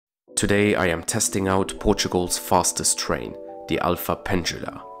Today I am testing out Portugal's fastest train, the Alfa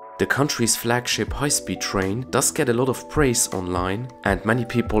Pendular. The country's flagship high-speed train does get a lot of praise online, and many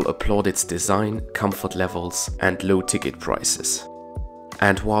people applaud its design, comfort levels and low ticket prices.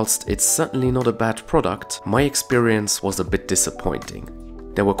 And whilst it's certainly not a bad product, my experience was a bit disappointing.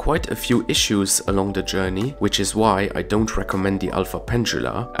 There were quite a few issues along the journey, which is why I don't recommend the Alfa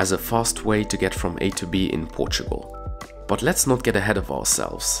Pendular as a fast way to get from A to B in Portugal. But let's not get ahead of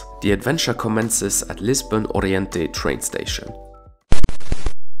ourselves. The adventure commences at Lisbon Oriente train station.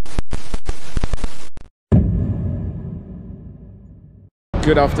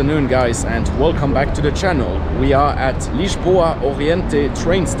 Good afternoon guys, and welcome back to the channel. We are at Lisboa Oriente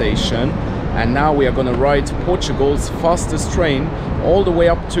train station, and now we are gonna ride Portugal's fastest train all the way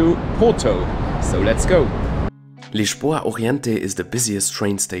up to Porto. So let's go. Lisboa Oriente is the busiest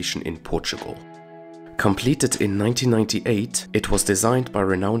train station in Portugal. Completed in 1998, it was designed by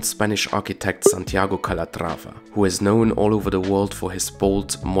renowned Spanish architect Santiago Calatrava, who is known all over the world for his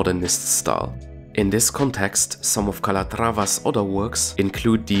bold, modernist style. In this context, some of Calatrava's other works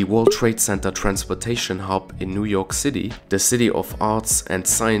include the World Trade Center Transportation Hub in New York City, the City of Arts and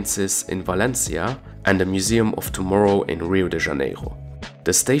Sciences in Valencia, and the Museum of Tomorrow in Rio de Janeiro.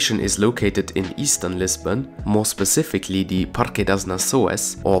 The station is located in eastern Lisbon, more specifically the Parque das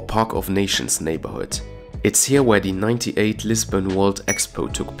Nações or Park of Nations neighborhood. It's here where the '98 Lisbon World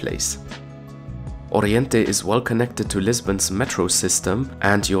Expo took place. Oriente is well connected to Lisbon's metro system,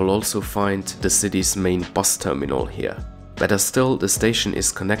 and you'll also find the city's main bus terminal here. Better still, the station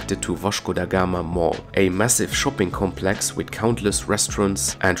is connected to Vasco da Gama Mall, a massive shopping complex with countless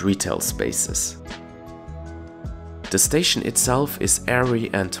restaurants and retail spaces. The station itself is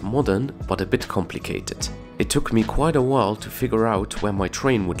airy and modern, but a bit complicated. It took me quite a while to figure out where my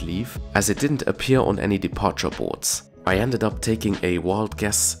train would leave, as it didn't appear on any departure boards. I ended up taking a wild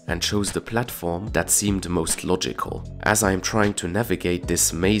guess and chose the platform that seemed most logical. As I am trying to navigate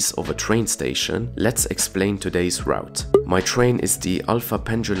this maze of a train station, let's explain today's route. My train is the Alfa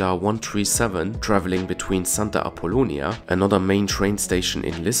Pendular 137, traveling between Santa Apollonia, another main train station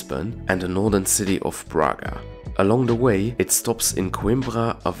in Lisbon, and the northern city of Braga. Along the way, it stops in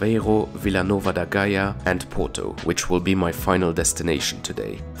Coimbra, Aveiro, Vila Nova da Gaia and Porto, which will be my final destination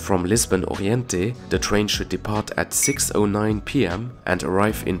today. From Lisbon Oriente, the train should depart at 6:09 p.m. and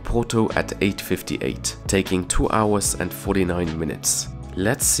arrive in Porto at 8:58, taking 2 hours and 49 minutes.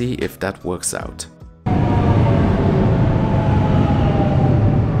 Let's see if that works out.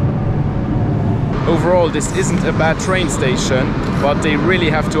 Overall, this isn't a bad train station, but they really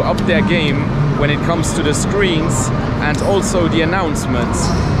have to up their game when it comes to the screens and also the announcements.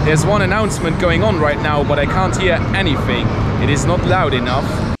 There's one announcement going on right now, but I can't hear anything. It is not loud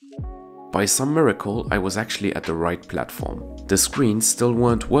enough. By some miracle, I was actually at the right platform. The screens still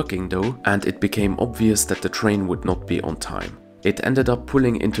weren't working though, and it became obvious that the train would not be on time. It ended up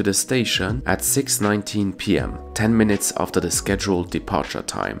pulling into the station at 6:19 p.m, 10 minutes after the scheduled departure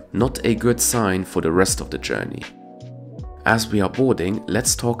time. Not a good sign for the rest of the journey. As we are boarding,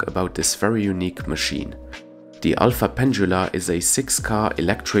 let's talk about this very unique machine. The Alfa Pendular is a 6-car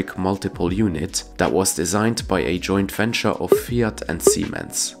electric multiple unit that was designed by a joint venture of Fiat and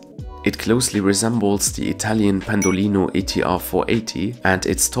Siemens. It closely resembles the Italian Pendolino ATR 480, and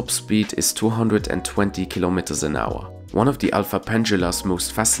its top speed is 220 km an hour. One of the Alfa Pendular's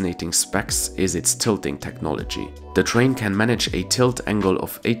most fascinating specs is its tilting technology. The train can manage a tilt angle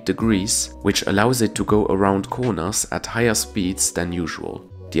of 8 degrees, which allows it to go around corners at higher speeds than usual.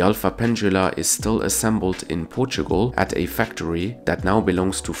 The Alfa Pendular is still assembled in Portugal at a factory that now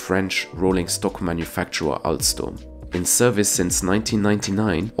belongs to French rolling stock manufacturer Alstom. In service since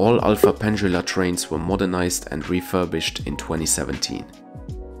 1999, all Alfa Pendular trains were modernized and refurbished in 2017.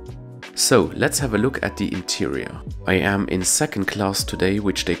 So let's have a look at the interior. I am in second class today,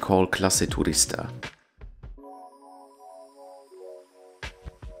 which they call Classe Turista.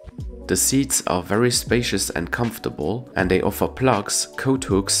 The seats are very spacious and comfortable, and they offer plugs, coat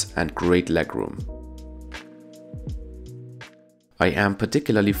hooks and great legroom. I am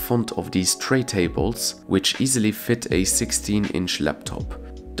particularly fond of these tray tables, which easily fit a 16-inch laptop.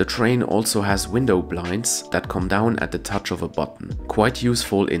 The train also has window blinds that come down at the touch of a button, quite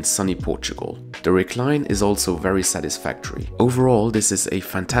useful in sunny Portugal. The recline is also very satisfactory. Overall, this is a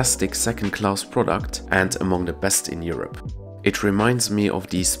fantastic second-class product and among the best in Europe. It reminds me of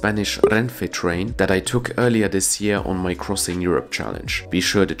the Spanish Renfe train that I took earlier this year on my Crossing Europe challenge. Be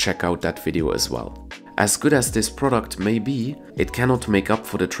sure to check out that video as well. As good as this product may be, it cannot make up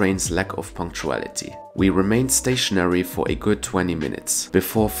for the train's lack of punctuality. We remained stationary for a good 20 minutes,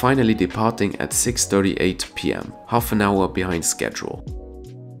 before finally departing at 6:38 p.m, half an hour behind schedule.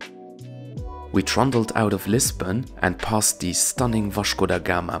 We trundled out of Lisbon and passed the stunning Vasco da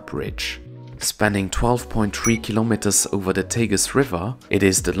Gama bridge. Spanning 12.3 kilometers over the Tagus River, it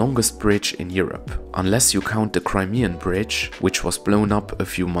is the longest bridge in Europe, unless you count the Crimean Bridge, which was blown up a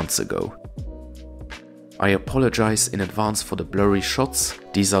few months ago. I apologize in advance for the blurry shots,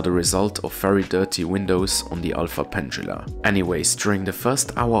 these are the result of very dirty windows on the Alfa Pendular. Anyways, during the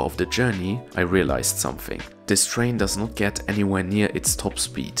first hour of the journey, I realized something. This train does not get anywhere near its top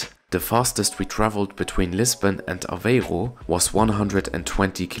speed. The fastest we traveled between Lisbon and Aveiro was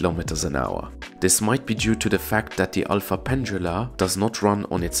 120 km an hour. This might be due to the fact that the Alfa Pendular does not run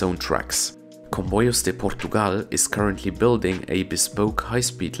on its own tracks. Comboios de Portugal is currently building a bespoke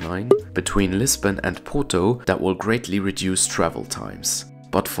high-speed line between Lisbon and Porto that will greatly reduce travel times.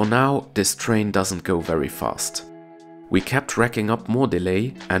 But for now, this train doesn't go very fast. We kept racking up more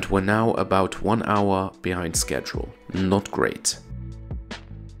delay and were now about 1 hour behind schedule. Not great.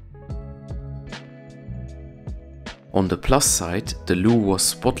 On the plus side, the loo was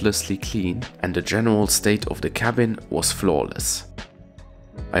spotlessly clean and the general state of the cabin was flawless.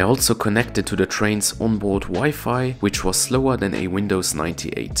 I also connected to the train's onboard Wi-Fi, which was slower than a Windows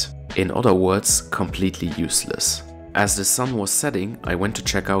 98. In other words, completely useless. As the sun was setting, I went to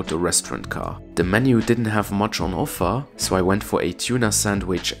check out the restaurant car. The menu didn't have much on offer, so I went for a tuna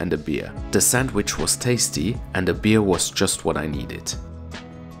sandwich and a beer. The sandwich was tasty and the beer was just what I needed.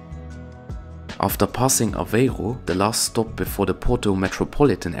 After passing Aveiro, the last stop before the Porto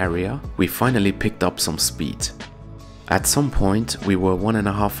metropolitan area, we finally picked up some speed. At some point, we were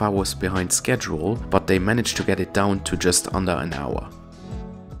 1.5 hours behind schedule, but they managed to get it down to just under an hour.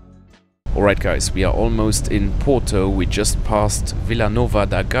 Alright guys, we are almost in Porto. We just passed Vila Nova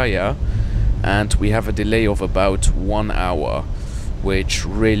da Gaia and we have a delay of about 1 hour, which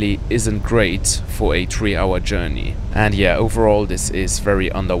really isn't great for a 3-hour journey. And yeah, overall this is very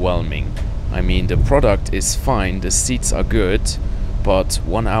underwhelming. I mean, the product is fine, the seats are good, but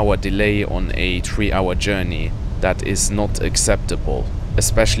 1 hour delay on a 3-hour journey, that is not acceptable.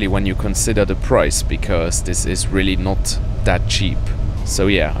 Especially when you consider the price, because this is really not that cheap. So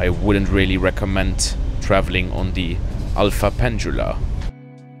yeah, I wouldn't really recommend traveling on the Alfa Pendular.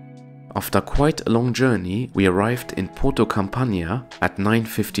 After quite a long journey, we arrived in Porto Campania at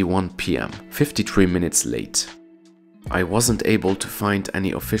 9:51 PM, 53 minutes late. I wasn't able to find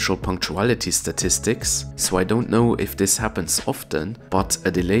any official punctuality statistics, so I don't know if this happens often, but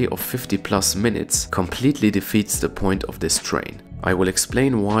a delay of 50+ minutes completely defeats the point of this train. I will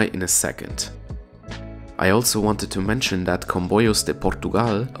explain why in a second. I also wanted to mention that Comboios de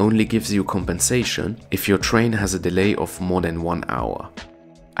Portugal only gives you compensation if your train has a delay of more than 1 hour.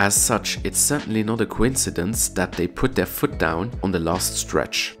 As such, it's certainly not a coincidence that they put their foot down on the last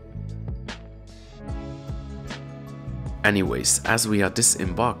stretch. Anyways, as we are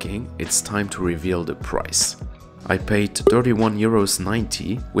disembarking, it's time to reveal the price. I paid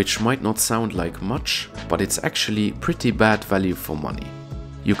 €31.90, which might not sound like much, but it's actually pretty bad value for money.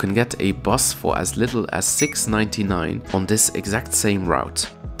 You can get a bus for as little as €6.99 on this exact same route.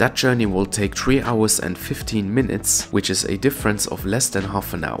 That journey will take 3 hours and 15 minutes, which is a difference of less than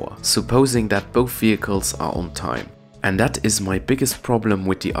half an hour, supposing that both vehicles are on time. And that is my biggest problem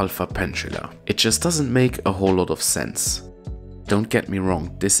with the Alfa Pendular. It just doesn't make a whole lot of sense. Don't get me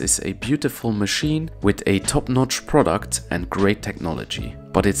wrong, this is a beautiful machine with a top-notch product and great technology,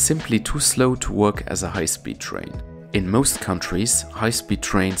 but it's simply too slow to work as a high-speed train. In most countries, high-speed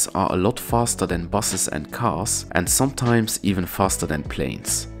trains are a lot faster than buses and cars, and sometimes even faster than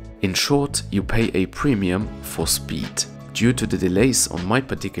planes. In short, you pay a premium for speed. Due to the delays on my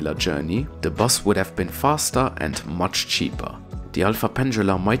particular journey, the bus would have been faster and much cheaper. The Alfa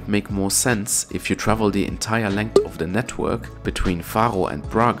Pendular might make more sense if you travel the entire length of the network between Faro and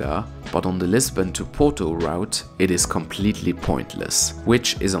Braga, but on the Lisbon to Porto route, it is completely pointless,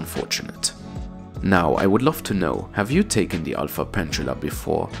 which is unfortunate. Now, I would love to know, have you taken the Alfa Pendular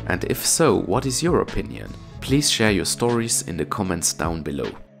before? And if so, what is your opinion? Please share your stories in the comments down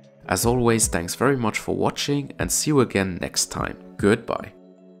below. As always, thanks very much for watching and see you again next time. Goodbye.